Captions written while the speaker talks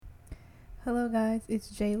Hello, guys,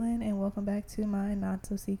 it's Jalen, and welcome back to my Not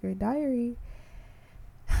So Secret Diary.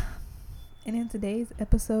 And in today's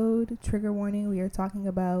episode, trigger warning, we are talking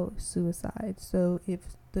about suicide. So, if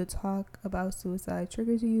the talk about suicide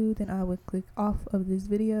triggers you, then I would click off of this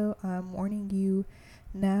video. I'm warning you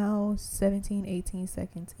now, 18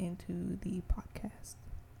 seconds into the podcast.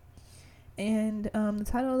 And the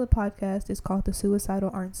title of the podcast is called The Suicidal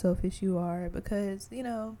Aren't Selfish You Are, because,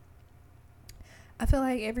 I feel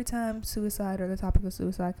like every time suicide or the topic of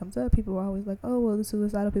suicide comes up, people are always like, oh, well, the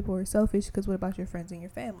suicidal people are selfish because what about your friends and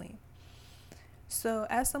your family? So,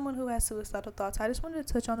 as someone who has suicidal thoughts, I just wanted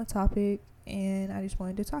to touch on the topic and I just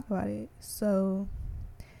wanted to talk about it. So,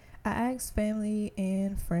 I asked family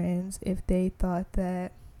and friends if they thought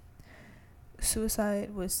that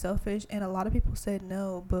suicide was selfish, and a lot of people said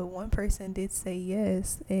no, but one person did say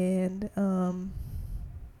yes. And,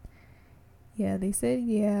 yeah, they said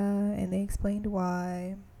yeah, and they explained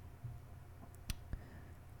why.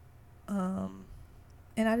 And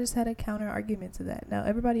I just had a counter argument to that. Now,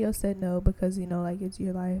 everybody else said no because, it's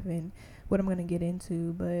your life and what I'm going to get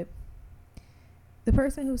into. But the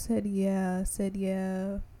person who said yeah.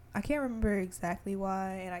 I can't remember exactly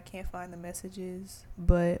why, and I can't find the messages.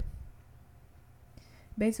 But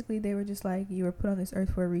basically, they were just like, you were put on this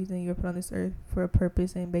earth for a reason. You were put on this earth for a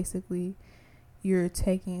purpose. And basically, you're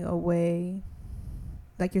taking away,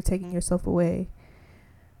 like you're taking yourself away.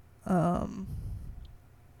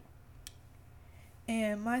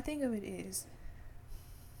 And my thing of it is,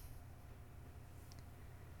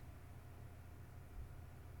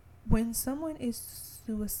 when someone is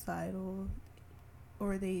suicidal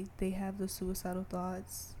or they have the suicidal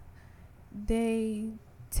thoughts, they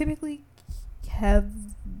typically have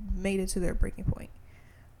made it to their breaking point.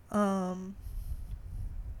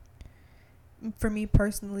 For me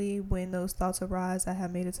personally, when those thoughts arise, I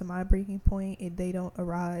have made it to my breaking point. If they don't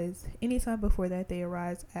arise anytime before that, they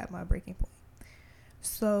arise at my breaking point.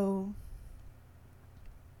 So,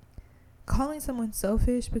 calling someone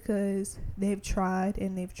selfish because they've tried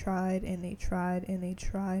and they've tried and they tried and they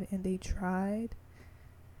tried and they tried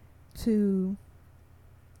to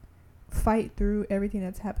fight through everything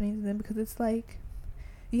that's happening to them, because it's like,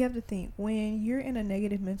 you have to think, when you're in a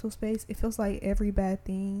negative mental space, it feels like every bad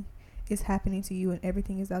thing is happening to you and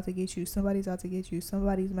everything is out to get you. Somebody's out to get you.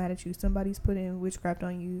 Somebody's mad at you. Somebody's putting witchcraft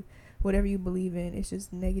on you. Whatever you believe in, it's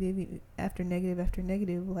just negative after negative after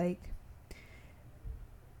negative. Like,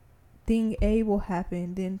 thing A will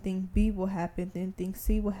happen, then thing B will happen, then thing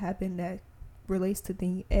C will happen that relates to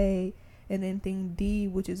thing A, and then thing D,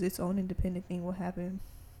 which is its own independent thing, will happen.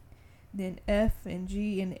 Then F and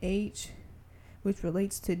G and H, which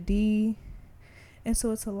relates to D. And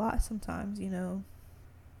so it's a lot sometimes,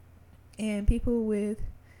 And people with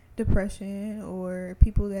depression or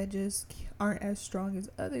people that just aren't as strong as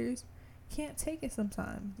others can't take it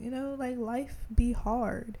sometimes, like, life be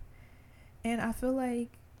hard. And I feel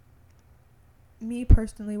like, me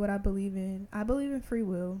personally, what I believe in free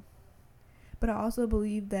will, but I also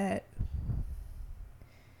believe that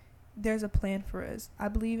there's a plan for us. I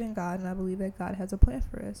believe in God, and I believe that God has a plan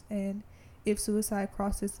for us. And if suicide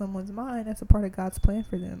crosses someone's mind, that's a part of God's plan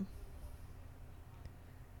for them.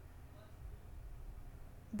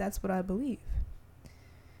 That's what I believe.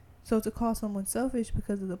 So to call someone selfish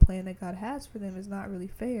because of the plan that God has for them is not really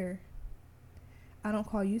fair. I don't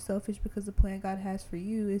call you selfish because the plan God has for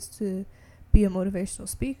you is to be a motivational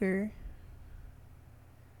speaker.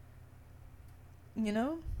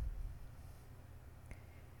 And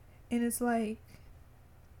it's like,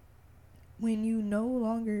 when you no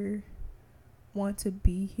longer want to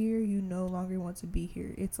be here, you no longer want to be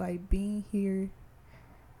here. It's like, being here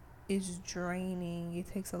is draining. It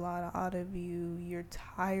takes a lot out of you. You're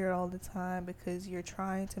tired all the time because you're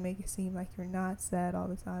trying to make it seem like you're not sad all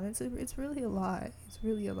the time. It's really a lot. It's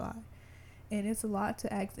really a lot. And it's a lot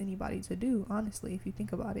to ask anybody to do, honestly, if you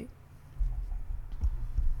think about it.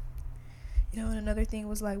 And another thing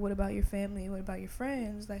was like, what about your family? What about your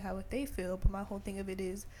friends? Like, how would they feel? But my whole thing of it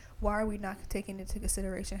is, why are we not taking into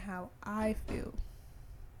consideration how I feel?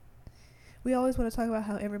 We always want to talk about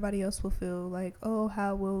how everybody else will feel. Like, oh,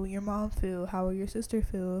 how will your mom feel? How will your sister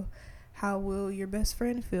feel? How will your best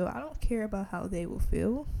friend feel? I don't care about how they will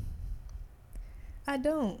feel. I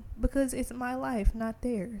don't, because it's my life, not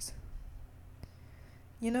theirs.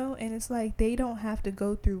 And it's like, they don't have to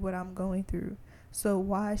go through what I'm going through. So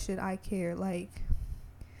why should I care? Like,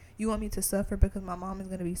 you want me to suffer because my mom is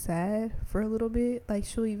going to be sad for a little bit? Like,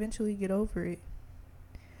 she'll eventually get over it.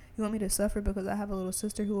 You want me to suffer because I have a little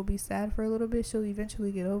sister who will be sad for a little bit? She'll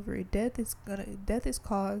eventually get over it. Death is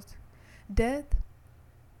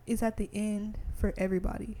at the end for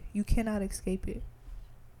everybody. You cannot escape it.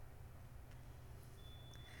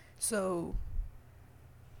 So,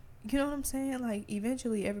 you know what I'm saying? Like,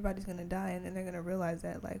 eventually everybody's gonna die, and then they're gonna realize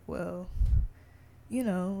that, like, well, you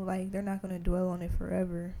know, like, they're not gonna dwell on it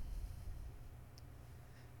forever.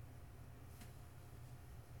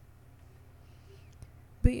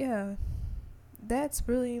 But yeah, that's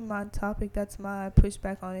really my topic. That's my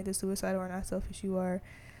pushback on it, the suicidal or not selfish you are.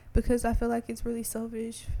 Because I feel like it's really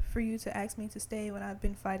selfish for you to ask me to stay when I've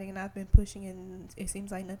been fighting and I've been pushing and it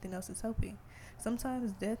seems like nothing else is helping.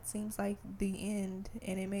 Sometimes death seems like the end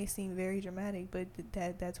and it may seem very dramatic, but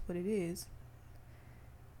that's what it is.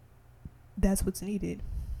 That's what's needed.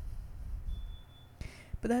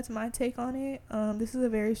 But that's my take on it. This is a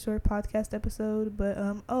very short podcast episode, but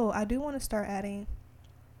I do want to start adding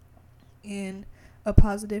in a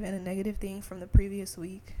positive and a negative thing from the previous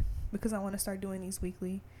week because I want to start doing these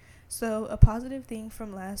weekly. So a positive thing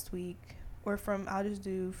from last week, or from I'll just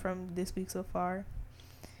do from this week so far,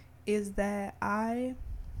 is that I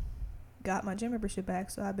got my gym membership back.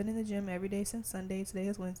 So I've been in the gym every day since Sunday. Today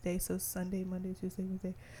is Wednesday, so Sunday, Monday, Tuesday,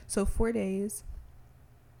 Wednesday. So 4 days.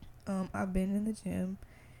 I've been in the gym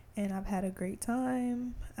and I've had a great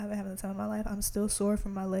time. I've been having the time of my life. I'm still sore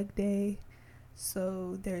from my leg day,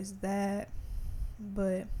 so there's that.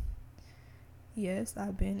 But yes,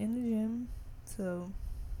 I've been in the gym. So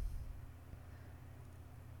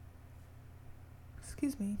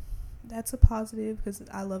excuse me. That's a positive because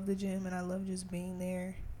I love the gym and I love just being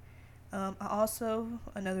there. I also,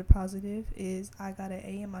 another positive is I got an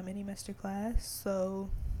A in my mini master class, so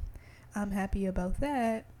I'm happy about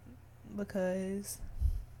that because,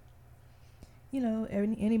 you know,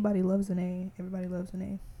 anybody loves an A. Everybody loves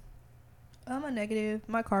an A. A negative,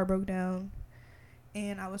 my car broke down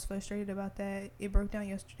and I was frustrated about that. It broke down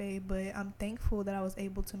yesterday, but I'm thankful that I was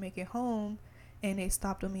able to make it home and it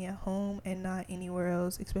stopped on me at home and not anywhere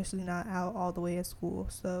else, especially not out all the way at school.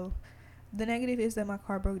 So the negative is that my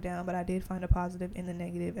car broke down, but I did find a positive in the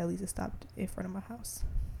negative. At least it stopped in front of my house.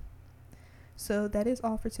 So that is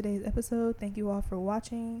all for today's episode. Thank you all for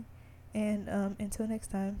watching, and until next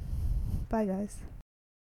time, bye guys.